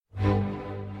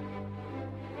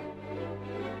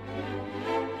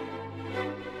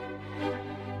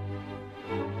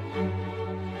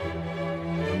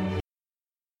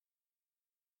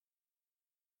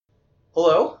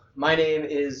Hello, my name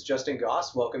is Justin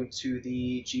Goss. Welcome to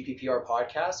the GPPR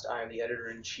podcast. I am the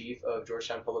editor-in-chief of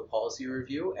Georgetown Public Policy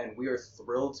Review, and we are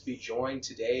thrilled to be joined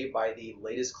today by the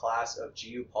latest class of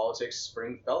GU Politics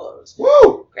Spring Fellows.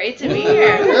 Woo! Great to be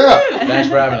here. Yeah. Thanks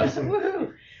for having us.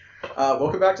 Woohoo.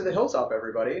 Welcome back to the Hilltop,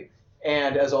 everybody.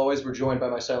 And as always, we're joined by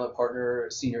my silent partner,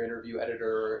 senior interview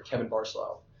editor Kevin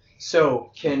Barslow.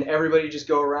 So, can everybody just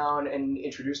go around and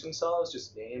introduce themselves,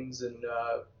 just names and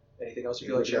anything else you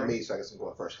feel like Look at sharing? me, so I guess I'm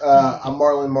going first. I'm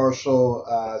Marlon Marshall.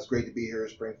 It's great to be here,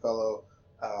 Spring Fellow,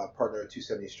 partner of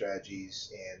 270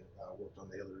 Strategies, and worked on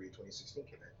the Hillary 2016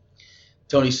 campaign.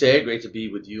 Tony Sayegh, great to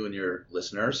be with you and your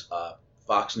listeners.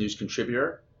 Fox News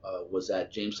contributor, was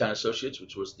at Jamestown Associates,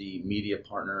 which was the media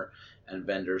partner and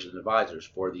vendors and advisors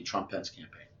for the Trump-Pence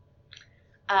campaign.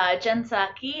 Jen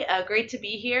Psaki, great to be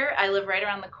here. I live right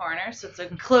around the corner, so it's a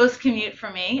close commute for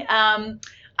me.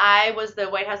 I was the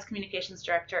White House Communications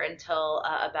Director until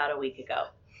about a week ago.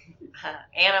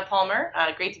 Anna Palmer,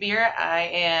 great to be here. I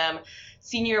am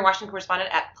Senior Washington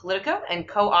Correspondent at Politico and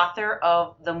co-author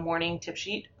of the Morning Tip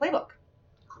Sheet Playbook.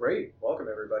 Great. Welcome,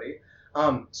 everybody.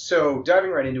 So diving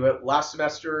right into it, last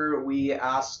semester we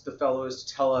asked the fellows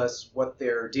to tell us what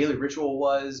their daily ritual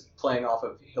was, playing off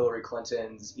of Hillary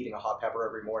Clinton's eating a hot pepper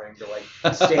every morning to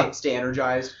like stay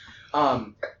energized.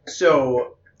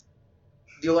 So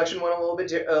the election went a little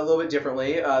bit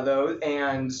differently though,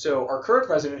 and so our current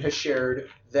president has shared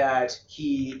that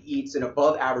he eats an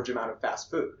above average amount of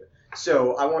fast food.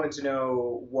 So I wanted to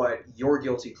know what your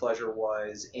guilty pleasure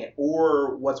was,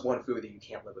 or what's one food that you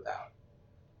can't live without.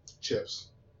 Chips.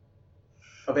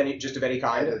 Of any It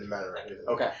kind? doesn't matter.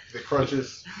 Okay. The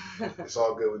crunches, it's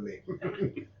all good with me.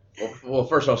 Well,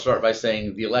 first I'll start by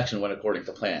saying the election went according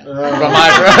to plan.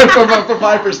 Uh, From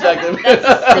my perspective.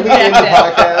 That's Can we end the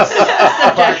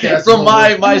podcast? From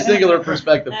my singular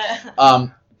perspective.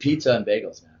 Pizza and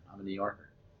bagels, man. I'm a New Yorker.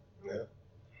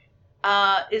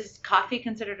 Is coffee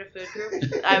considered a food group?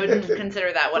 I would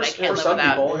consider that what I can't For live some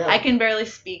without. people, yeah. I can barely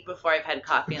speak before I've had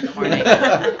coffee in the morning.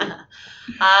 I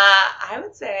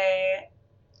would say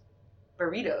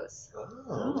burritos.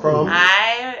 Oh, from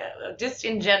I just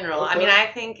in general. Okay. I mean, I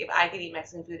think if I could eat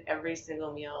Mexican food every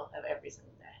single meal of every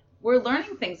single day. We're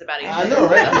learning things about each I other. know,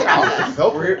 right? That's process.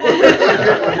 Help. We're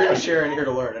here to share and here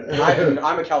to learn. And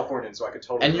I'm a Californian, so I could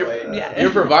totally And relate. Yeah.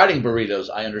 you're providing burritos,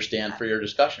 I understand, for your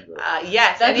discussion group.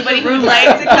 Yes, That's anybody the who'd rumor.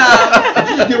 like to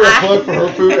come. Give her a plug for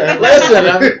her food. And Listen,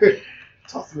 I'm-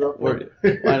 toss it up. Why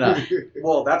not?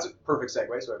 Well, that's a perfect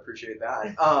segue, so I appreciate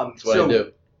that. That's what I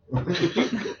do.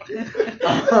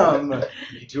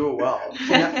 You do it well.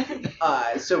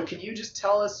 So can you just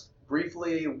tell us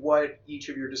briefly what each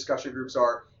of your discussion groups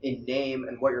are in name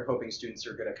and what you're hoping students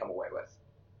are going to come away with?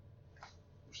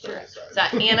 Sure. So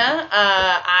Anna,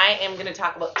 I am going to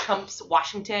talk about Trump's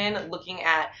Washington, looking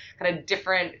at kind of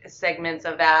different segments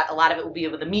of that. A lot of it will be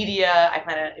with the media. I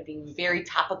plan on it being very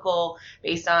topical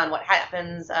based on what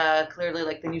happens. Clearly,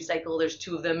 like the news cycle, there's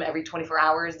 2 of them every 24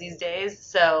 hours these days.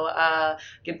 So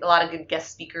get a lot of good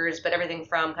guest speakers, but everything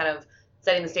from kind of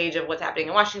setting the stage of what's happening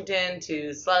in Washington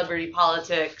to celebrity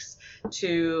politics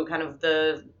to kind of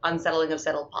the unsettling of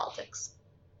settled politics.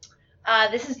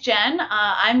 This is Jen.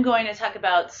 I'm going to talk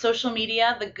about social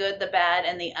media, the good, the bad,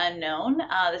 and the unknown.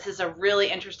 This is a really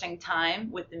interesting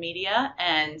time with the media,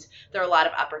 and there are a lot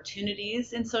of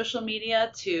opportunities in social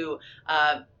media to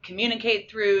communicate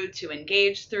through, to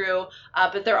engage through,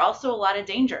 but there are also a lot of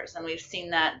dangers, and we've seen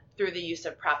that through the use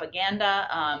of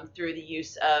propaganda, through the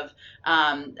use of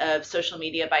social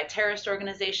media by terrorist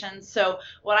organizations. So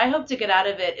what I hope to get out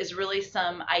of it is really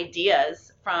some ideas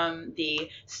from the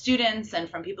students and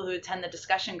from people who attend the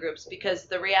discussion groups, because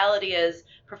the reality is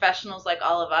professionals like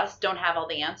all of us don't have all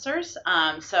the answers.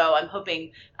 So I'm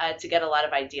hoping to get a lot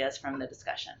of ideas from the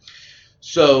discussion.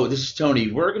 So this is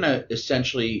Tony. We're going to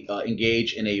essentially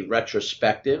engage in a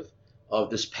retrospective of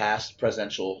this past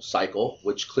presidential cycle,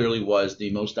 which clearly was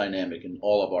the most dynamic in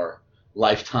all of our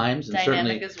lifetimes, and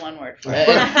Dynamic certainly is one word for it.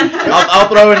 I'll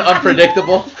throw in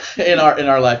unpredictable in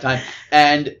our lifetime.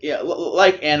 And yeah,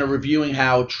 like Anna, reviewing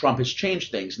how Trump has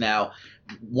changed things. Now,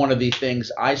 one of the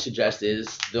things I suggest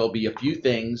is there'll be a few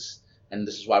things, and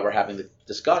this is why we're having the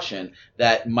discussion,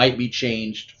 that might be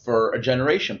changed for a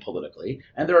generation politically.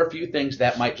 And there are a few things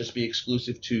that might just be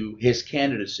exclusive to his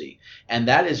candidacy. And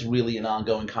that is really an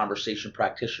ongoing conversation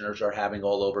practitioners are having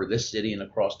all over this city and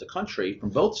across the country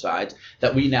from both sides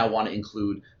that we now want to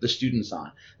include the students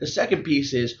on. The second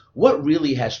piece is what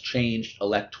really has changed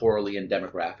electorally and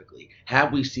demographically.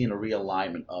 Have we seen a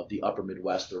realignment of the upper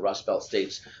Midwest, the Rust Belt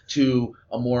states, to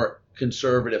a more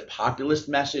conservative populist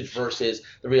message versus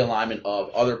the realignment of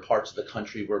other parts of the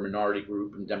country where minority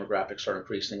group and demographics are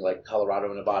increasing, like Colorado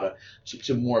and Nevada,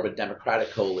 to more of a democratic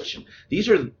coalition. These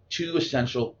are two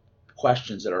essential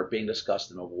questions that are being discussed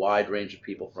in a wide range of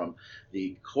people, from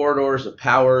the corridors of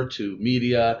power to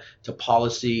media to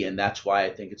policy, and that's why I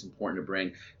think it's important to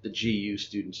bring the GU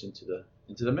students into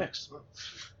the mix.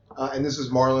 And this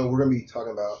is Marlon. We're going to be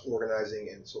talking about organizing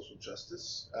and social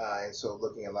justice, and so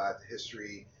looking a lot at the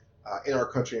history in our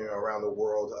country and around the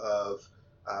world of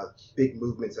big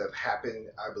movements that have happened.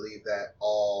 I believe that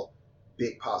all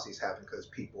big policies happen because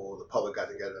the public got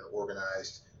together and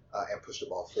organized and pushed the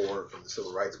ball forward, from the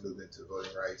civil rights movement to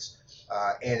voting rights.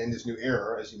 And in this new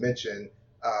era, as you mentioned,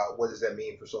 what does that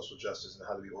mean for social justice, and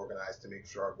how do we organize to make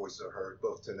sure our voices are heard,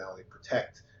 both to not only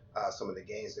protect some of the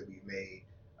gains that we've made,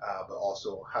 but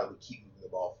also how do we keep moving the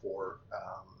ball forward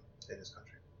in this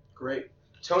country. Great.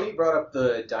 Tony brought up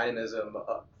the dynamism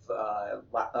of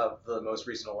the most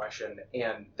recent election,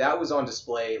 and that was on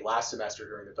display last semester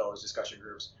during the fellows discussion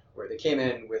groups, where they came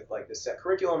in with like this set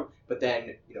curriculum, but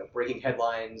then breaking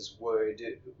headlines would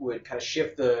kind of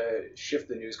shift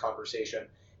the news conversation,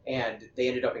 and they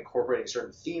ended up incorporating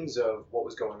certain themes of what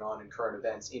was going on in current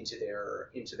events into their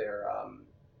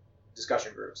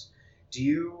discussion groups. Do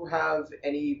you have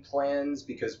any plans,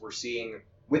 because we're seeing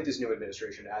with this new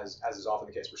administration, as is often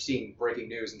the case, we're seeing breaking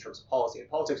news in terms of policy and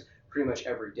politics pretty much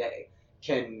every day.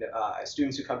 Can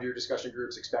students who come to your discussion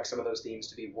groups expect some of those themes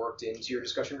to be worked into your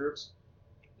discussion groups?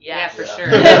 Yeah, for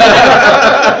sure.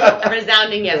 Yeah. A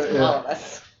resounding yes from all of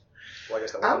us. Well, I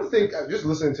guess that I would think, just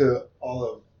listening to all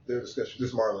of their discussion,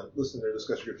 this Marlon, listening to their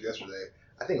discussion groups yesterday,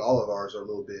 I think all of ours are a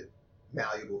little bit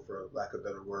malleable, for lack of a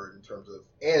better word, in terms of,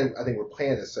 and I think we're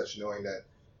planned as such, knowing that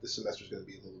this semester is going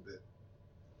to be a little bit.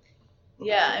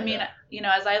 Yeah, I mean,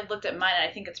 as I looked at mine,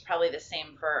 I think it's probably the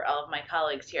same for all of my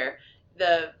colleagues here.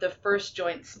 The first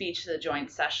joint speech to the joint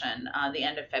session, the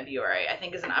end of February, I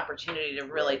think is an opportunity to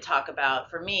really talk about,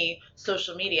 for me,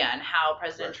 social media and how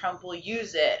President Trump will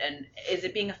use it, and is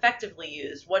it being effectively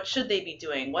used? What should they be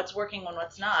doing? What's working and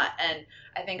what's not? And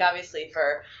I think obviously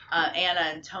for Anna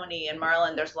and Tony and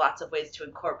Marlon, there's lots of ways to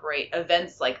incorporate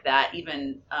events like that,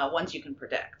 even ones you can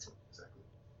predict. Exactly.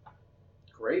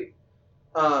 Great.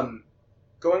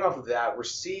 Going off of that, we're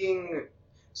seeing.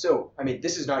 So, I mean,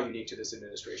 this is not unique to this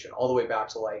administration. All the way back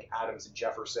to, like, Adams and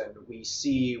Jefferson, we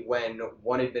see when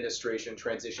one administration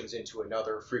transitions into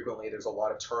another, frequently there's a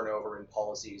lot of turnover in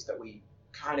policies that we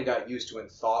kind of got used to and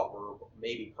thought were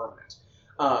maybe permanent.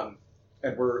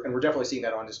 And we're definitely seeing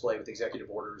that on display with executive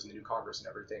orders and the new Congress and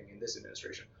everything in this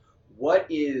administration. What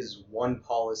is one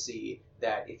policy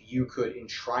that, if you could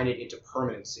enshrine it into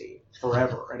permanency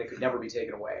forever and it could never be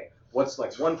taken away, what's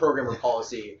like one program or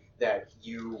policy that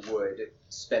you would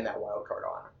spend that wild card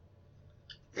on?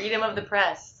 Freedom of the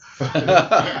press.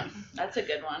 That's a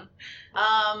good one.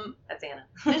 That's Anna.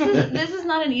 This is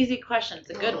not an easy question. It's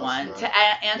a good one to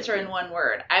answer in one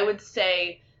word. I would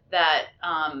say that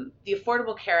the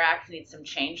Affordable Care Act needs some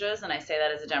changes, and I say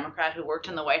that as a Democrat who worked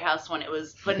in the White House when it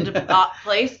was put into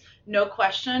place, no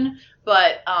question.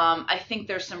 But I think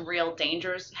there's some real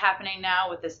dangers happening now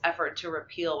with this effort to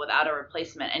repeal without a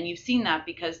replacement, and you've seen that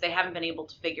because they haven't been able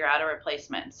to figure out a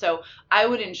replacement. So I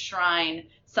would enshrine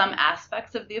some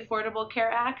aspects of the Affordable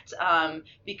Care Act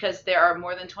because there are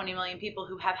more than 20 million people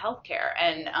who have health care,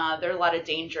 and there are a lot of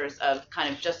dangers of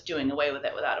kind of just doing away with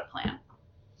it without a plan.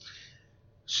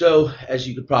 So, as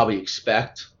you could probably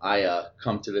expect, I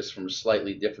come to this from a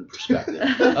slightly different perspective.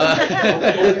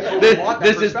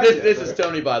 This is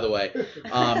Tony, by the way.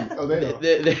 They know.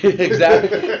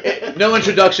 Exactly. No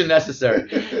introduction necessary.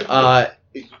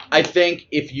 I think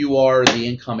if you are the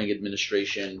incoming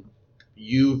administration,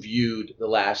 you viewed the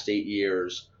last 8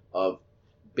 years of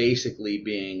basically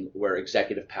being where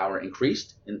executive power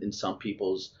increased in some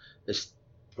people's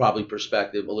probably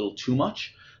perspective a little too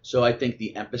much. So I think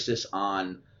the emphasis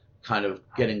on kind of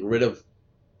getting rid of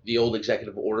the old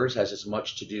executive orders has as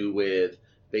much to do with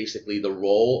basically the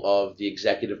role of the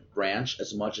executive branch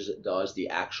as much as it does the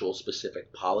actual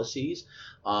specific policies.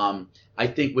 I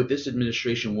think with this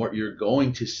administration, what you're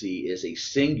going to see is a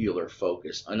singular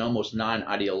focus, an almost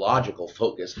non-ideological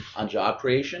focus on job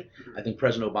creation. I think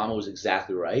President Obama was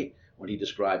exactly right when he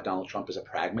described Donald Trump as a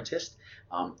pragmatist.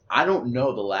 I don't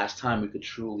know the last time we could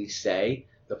truly say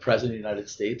the President of the United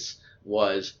States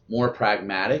was more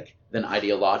pragmatic than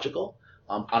ideological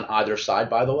on either side,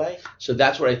 by the way. So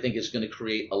that's what I think is going to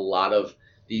create a lot of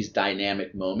these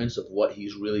dynamic moments of what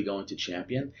he's really going to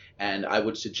champion. And I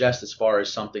would suggest, as far as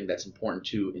something that's important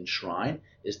to enshrine,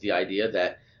 is the idea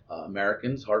that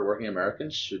Americans, hardworking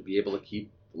Americans, should be able to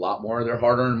keep a lot more of their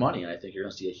hard-earned money. And I think you're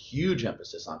going to see a huge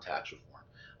emphasis on tax reform.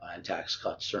 and tax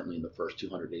cuts, certainly in the first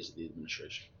 200 days of the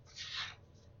administration.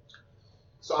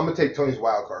 So I'm going to take Tony's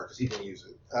wild card because he didn't use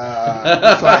it. So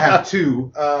I have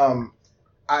two.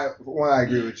 I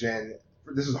agree with Jen.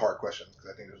 This is a hard question because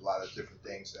I think there's a lot of different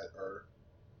things that are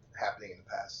happening in the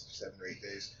past 7 or 8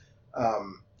 days.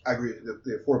 I agree.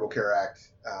 The Affordable Care Act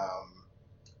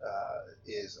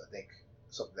is, I think,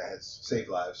 something that has saved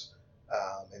lives,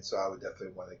 and so I would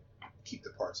definitely want to keep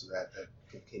the parts of that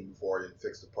can move forward and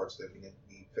fix the parts that we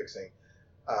need fixing,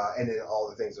 and then all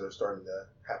the things that are starting to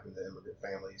happen to immigrant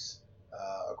families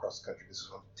across the country. This is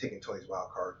I'm taking Tony's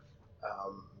wild card.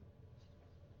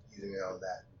 Using it on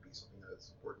that would be something that's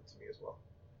important to me as well.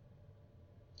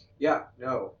 Yeah,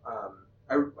 no.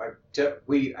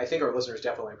 I think our listeners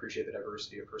definitely appreciate the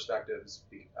diversity of perspectives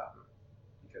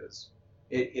because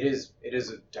it is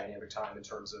a dynamic time in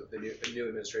terms of the new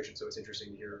administration. So it's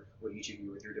interesting to hear what each of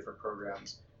you with your different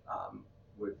programs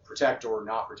would protect or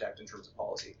not protect in terms of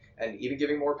policy, and even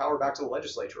giving more power back to the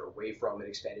legislature away from an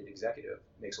expanded executive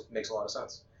makes a lot of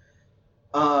sense.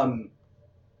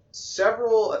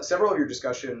 Several of your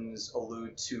discussions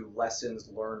allude to lessons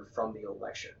learned from the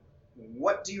election.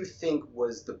 What do you think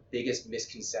was the biggest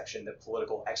misconception that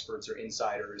political experts or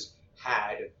insiders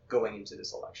had going into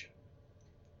this election?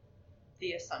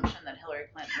 The assumption that Hillary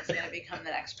Clinton was going to become the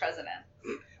next president,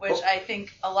 which I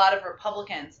think a lot of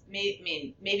Republicans,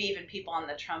 maybe even people on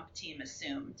the Trump team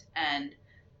assumed. And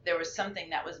there was something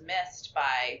that was missed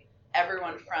by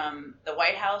everyone from the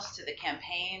White House to the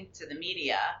campaign to the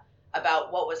media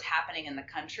about what was happening in the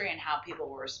country and how people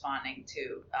were responding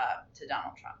to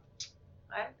Donald Trump.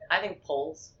 I think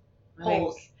polls.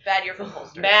 Bad year for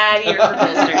pollsters. Bad year for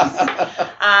pollsters.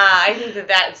 I think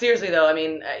that seriously though, I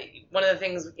mean, one of the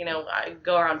things, I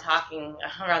go around talking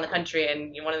around the country,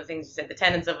 and one of the things you said, the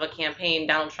tenets of a campaign,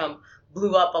 Donald Trump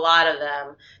blew up a lot of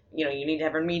them. You need to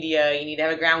have a media, you need to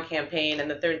have a ground campaign,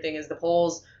 and the third thing is the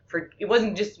polls. It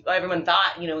wasn't just everyone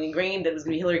thought, ingrained that it was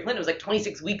going to be Hillary Clinton. It was like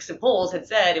 26 weeks of polls had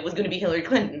said it was going to be Hillary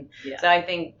Clinton. Yeah. So I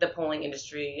think the polling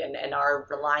industry and our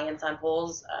reliance on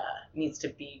polls needs to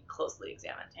be closely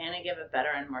examined. Anna gave a better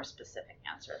and more specific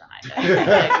answer than I did.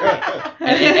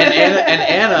 and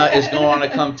Anna is going to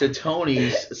come to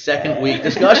Tony's second week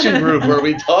discussion group where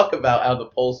we talk about how the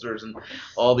pollsters and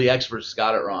all the experts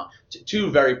got it wrong.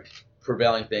 Two very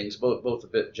prevailing things, both a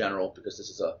bit general, because this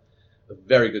is a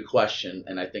very good question,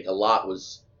 and I think a lot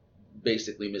was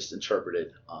basically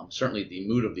misinterpreted. Certainly the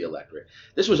mood of the electorate.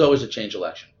 This was always a change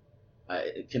election.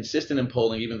 Consistent in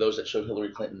polling, even those that showed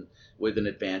Hillary Clinton with an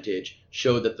advantage,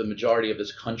 showed that the majority of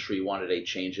this country wanted a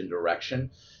change in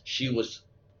direction. She was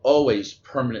always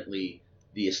permanently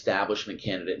the establishment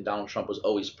candidate, and Donald Trump was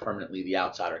always permanently the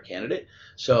outsider candidate.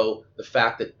 So the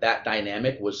fact that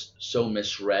dynamic was so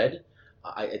misread,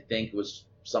 I think was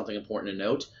something important to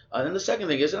note. And then the second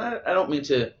thing is, and I don't mean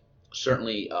to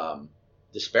certainly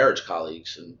disparage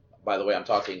colleagues, and by the way, I'm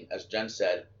talking, as Jen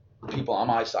said, people on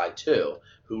my side too,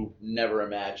 who never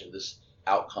imagined this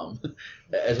outcome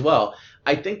as well.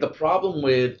 I think the problem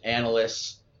with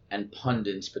analysts and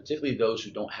pundits, particularly those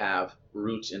who don't have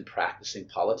roots in practicing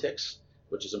politics,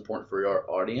 which is important for your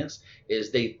audience,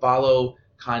 is they follow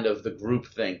kind of the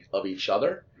groupthink of each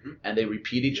other. And they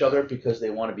repeat each other because they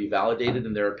want to be validated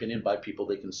in their opinion by people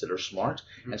they consider smart.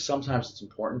 And sometimes it's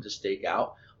important to stake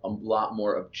out a lot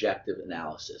more objective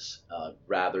analysis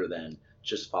rather than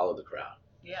just follow the crowd.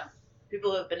 Yeah.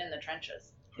 People who have been in the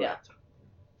trenches. Correct.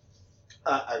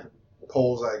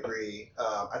 Polls, I agree.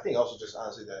 I think also just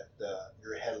honestly that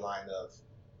your headline of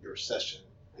your session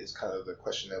is kind of the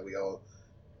question that we all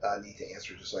need to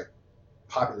answer, just like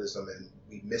populism, and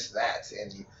we missed that.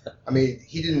 And I mean,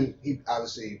 he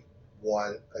obviously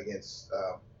won against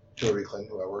Hillary Clinton,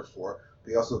 who I worked for, but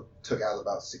he also took out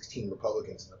about 16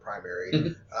 Republicans in the primary.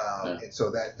 And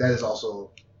so that is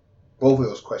also, both of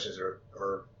those questions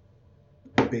are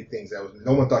big things.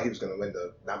 No one thought he was going to win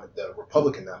the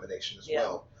Republican nomination as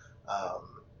well.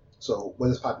 So what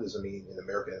does populism mean in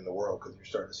America and in the world? Because you're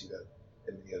starting to see that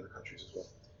in many other countries as well.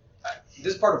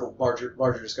 This is part of a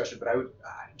larger discussion, but I would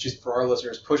just for our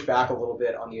listeners push back a little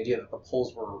bit on the idea that the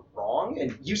polls were wrong,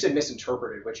 and you said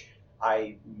misinterpreted, which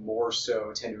I more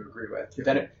so tend to agree with.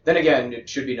 Then again, it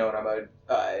should be known I'm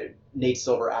a Nate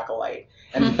Silver acolyte,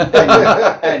 and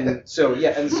the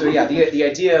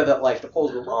idea that like the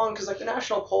polls were wrong because like the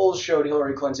national polls showed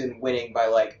Hillary Clinton winning by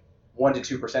like 1 to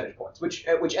 2 percentage points, which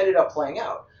ended up playing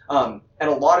out, and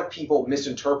a lot of people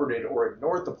misinterpreted or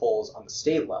ignored the polls on the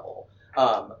state level.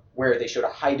 Where they showed a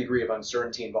high degree of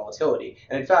uncertainty and volatility.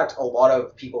 And in fact, a lot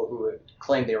of people who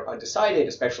claimed they were undecided,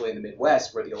 especially in the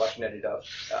Midwest, where the election ended up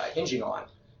hinging on,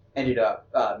 ended up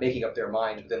making up their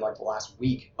mind within like the last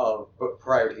week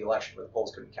prior to the election, where the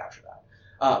polls couldn't capture that.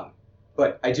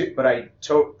 But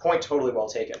point totally well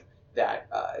taken that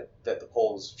the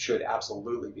polls should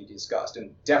absolutely be discussed,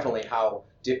 and definitely how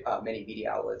many media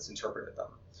outlets interpreted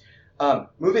them.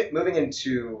 Moving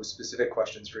into specific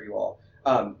questions for you all,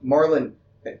 Marlon.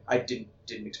 I didn't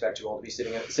expect you all to be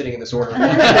sitting in this order. You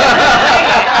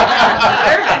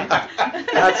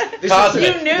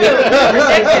knew.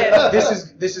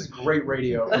 This is great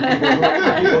radio for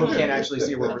people who can't actually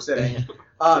see where we're sitting.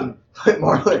 But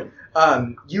Marlon,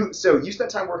 you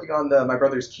spent time working on the My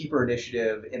Brother's Keeper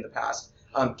initiative in the past.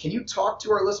 Can you talk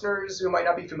to our listeners who might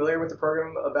not be familiar with the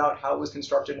program about how it was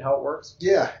constructed and how it works?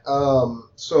 Yeah.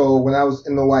 So when I was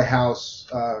in the White House,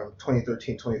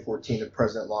 2013, 2014, the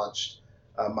president launched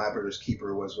My Brother's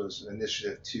Keeper was an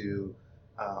initiative to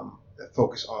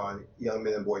focus on young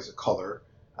men and boys of color.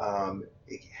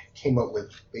 It came up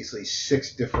with basically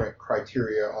 6 different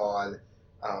criteria on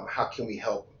how can we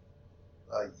help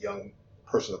a young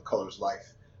person of color's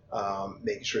life,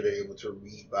 making sure they're able to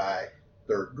read by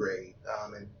 3rd grade.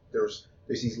 And there's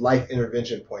these life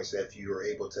intervention points that if you are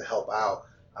able to help out,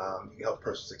 you can help a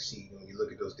person succeed. And when you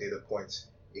look at those data points,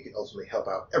 it can ultimately help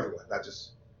out everyone, not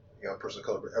just a person of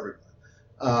color, but everyone.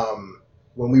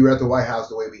 When we were at the White House,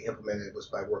 the way we implemented it was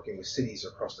by working with cities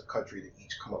across the country to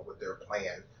each come up with their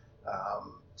plan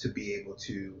to be able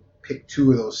to pick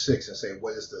 2 of those 6 and say,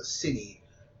 what is the city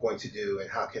going to do and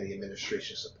how can the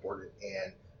administration support it?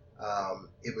 And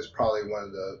it was probably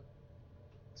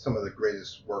some of the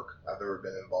greatest work I've ever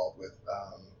been involved with,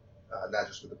 not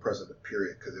just with the president,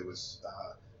 period, because it was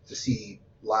to see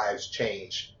lives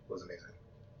change was amazing.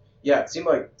 Yeah, it seems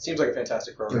like a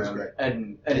fantastic program, It was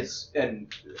great.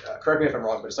 and correct me if I'm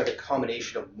wrong, but it's like a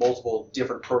combination of multiple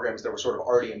different programs that were sort of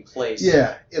already in place.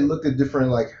 Yeah, it looked at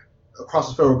different, like across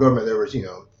the federal government, there was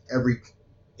every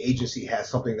agency had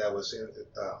something that was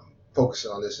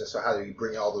focusing on this, and so how do you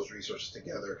bring all those resources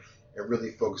together and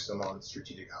really focus them on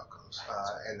strategic outcomes?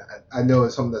 And I know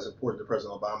it's something that's important to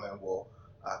President Obama and will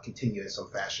continue in some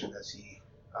fashion as he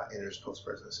enters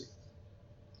post-presidency.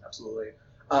 Absolutely.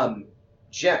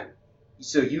 Jen,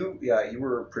 so you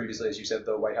were previously, as you said,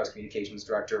 the White House Communications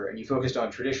Director, and you focused on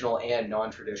traditional and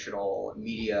non-traditional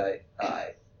media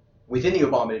within the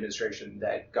Obama administration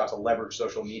that got to leverage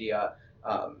social media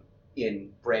in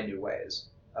brand new ways,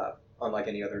 unlike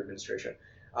any other administration.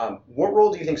 What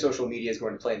role do you think social media is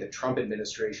going to play in the Trump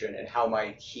administration, and how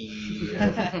might he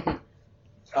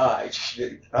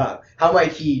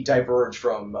diverge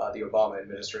from the Obama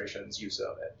administration's use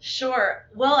of it? Sure.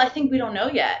 Well, I think we don't know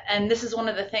yet. And this is one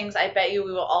of the things I bet you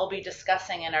we will all be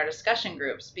discussing in our discussion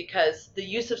groups, because the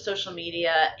use of social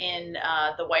media in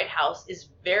the White House is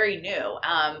very new.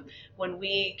 When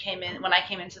I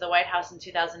came into the White House in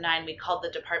 2009, we called the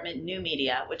department New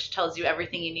Media, which tells you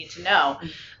everything you need to know.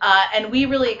 And we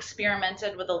really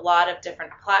experimented with a lot of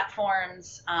different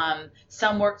platforms.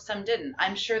 Some worked, some didn't.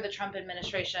 I'm sure the Trump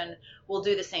administration will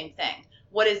do the same thing.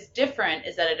 What is different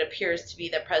is that it appears to be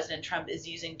that President Trump is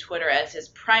using Twitter as his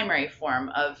primary form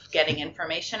of getting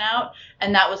information out,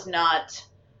 and that was not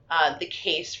the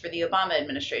case for the Obama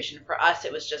administration. For us,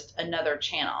 it was just another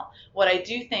channel. What I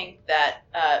do think that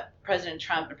President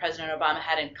Trump and President Obama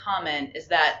had in common is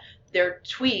that their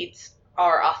tweets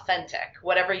are authentic.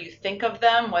 Whatever you think of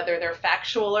them, whether they're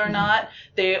factual or not,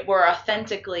 they were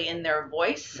authentically in their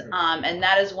voice. And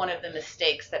that is one of the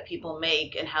mistakes that people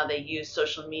make in how they use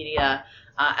social media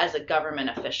as a government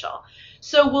official.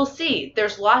 So we'll see.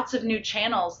 There's lots of new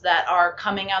channels that are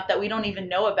coming out that we don't even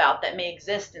know about that may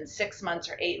exist in 6 months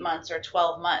or 8 months or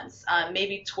 12 months.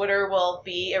 Maybe Twitter will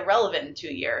be irrelevant in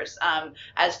 2 years.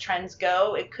 As trends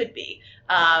go, it could be.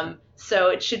 So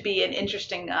it should be an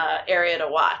interesting area to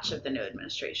watch of the new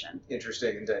administration.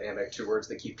 Interesting and dynamic, 2 words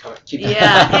that keep coming.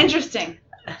 Yeah, interesting.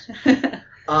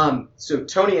 So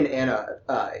Tony and Anna,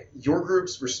 your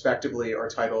groups respectively are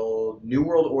titled New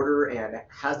World Order and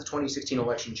Has the 2016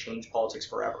 Election Changed Politics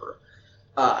Forever?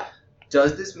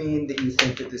 Does this mean that you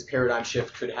think that this paradigm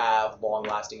shift could have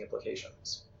long-lasting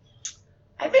implications?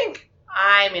 I think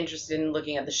I'm interested in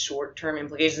looking at the short-term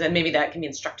implications, and maybe that can be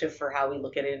instructive for how we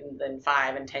look at it in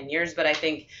 5 and 10 years. But I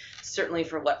think certainly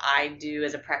for what I do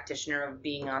as a practitioner of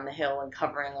being on the Hill and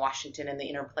covering Washington and the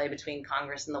interplay between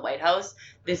Congress and the White House,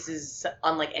 this is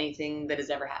unlike anything that has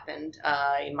ever happened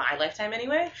in my lifetime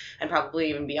anyway, and probably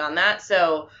even beyond that.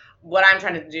 So what I'm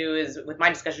trying to do is, with my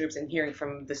discussion groups and hearing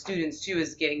from the students too,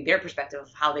 is getting their perspective of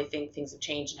how they think things have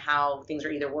changed and how things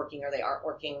are either working or they aren't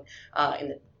working in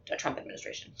the Trump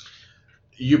administration.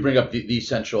 You bring up the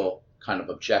essential kind of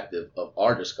objective of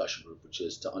our discussion group, which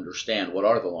is to understand what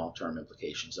are the long-term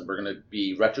implications. And we're going to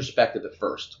be retrospective at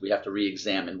first. We have to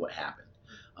re-examine what happened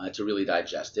to really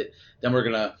digest it. Then we're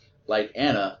going to, like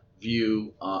Anna,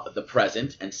 view the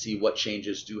present and see what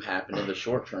changes do happen in the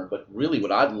short term. But really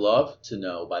what I'd love to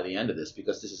know by the end of this,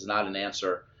 because this is not an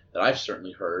answer that I've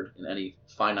certainly heard in any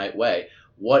finite way,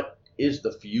 what is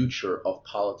the future of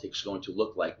politics going to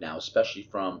look like now, especially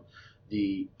from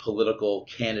the political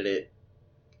candidate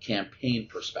campaign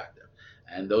perspective?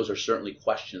 And those are certainly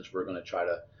questions we're going to try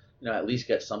to, at least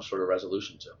get some sort of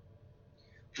resolution to.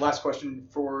 Last question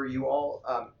for you all.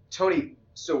 Tony,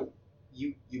 so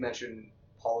you mentioned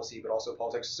policy, but also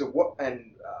politics. So what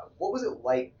was it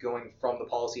like going from the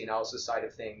policy analysis side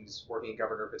of things, working in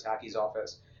Governor Psaki's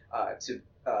office, to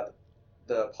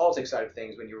the politics side of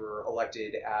things when you were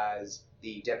elected as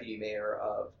the deputy mayor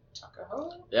of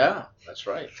Tuckahoe? Yeah, that's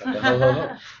right.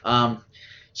 Tuckahoe.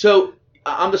 So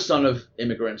I'm the son of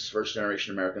immigrants,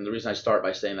 first-generation American. The reason I start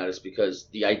by saying that is because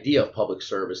the idea of public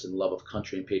service and love of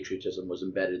country and patriotism was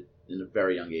embedded in a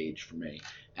very young age for me.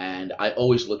 And I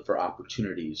always looked for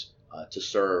opportunities to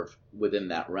serve within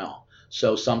that realm.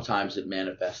 So sometimes it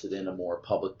manifested in a more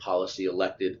public policy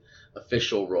elected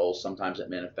official role. Sometimes it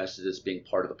manifested as being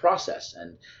part of the process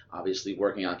and obviously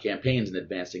working on campaigns and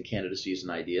advancing candidacies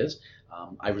and ideas.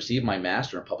 I received my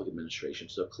master in public administration,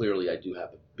 so clearly I do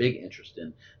have a big interest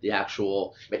in the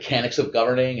actual mechanics of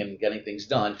governing and getting things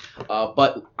done.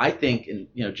 But I think, and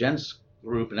Jen's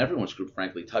group and everyone's group,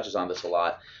 frankly, touches on this a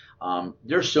lot.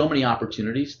 There are so many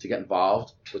opportunities to get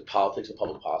involved with politics and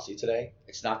public policy today.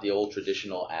 It's not the old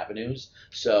traditional avenues.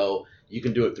 So you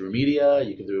can do it through media,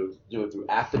 you can do it through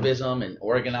activism and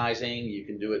organizing, you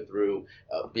can do it through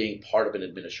being part of an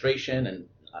administration and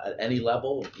at any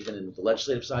level, even in the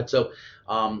legislative side. So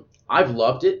I've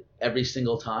loved it every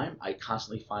single time. I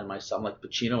constantly find myself like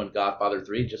Pacino in Godfather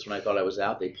 3. Just when I thought I was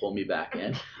out, they pull me back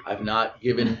in. I've not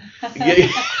joined the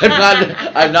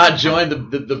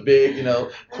big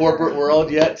corporate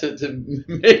world yet to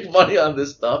make money on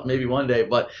this stuff. Maybe one day,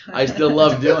 but I still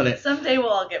love doing it. Someday we'll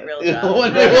all get real jobs.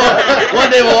 One day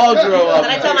we'll all grow up.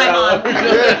 And I tell my mom.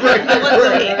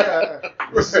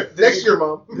 Next year,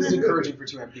 Mom. This is encouraging for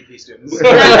 2 MPP students.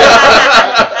 Don't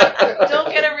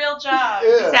get a real job.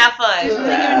 Yeah. Just have fun. Do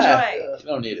something you enjoy. You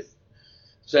don't need it.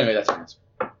 So anyway, that's my answer.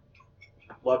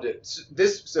 Loved it.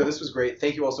 So this was great.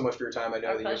 Thank you all so much for your time. I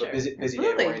know that you have a busy day of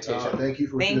Absolutely. orientation. Thank you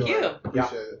for Thank doing you. it.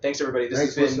 Appreciate it. Thanks everybody. This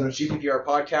Thanks, has been listeners. GPPR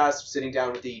Podcast, sitting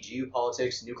down with the GU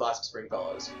Politics New Class of Spring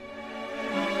Fellows.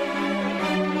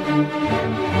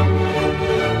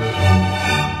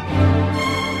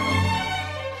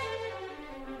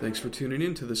 Thanks for tuning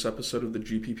in to this episode of the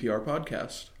GPPR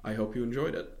Podcast. I hope you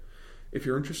enjoyed it. If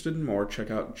you're interested in more, check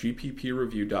out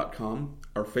gppreview.com,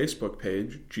 our Facebook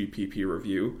page, GPP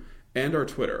Review, and our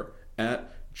Twitter,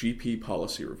 @GP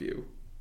Policy Review.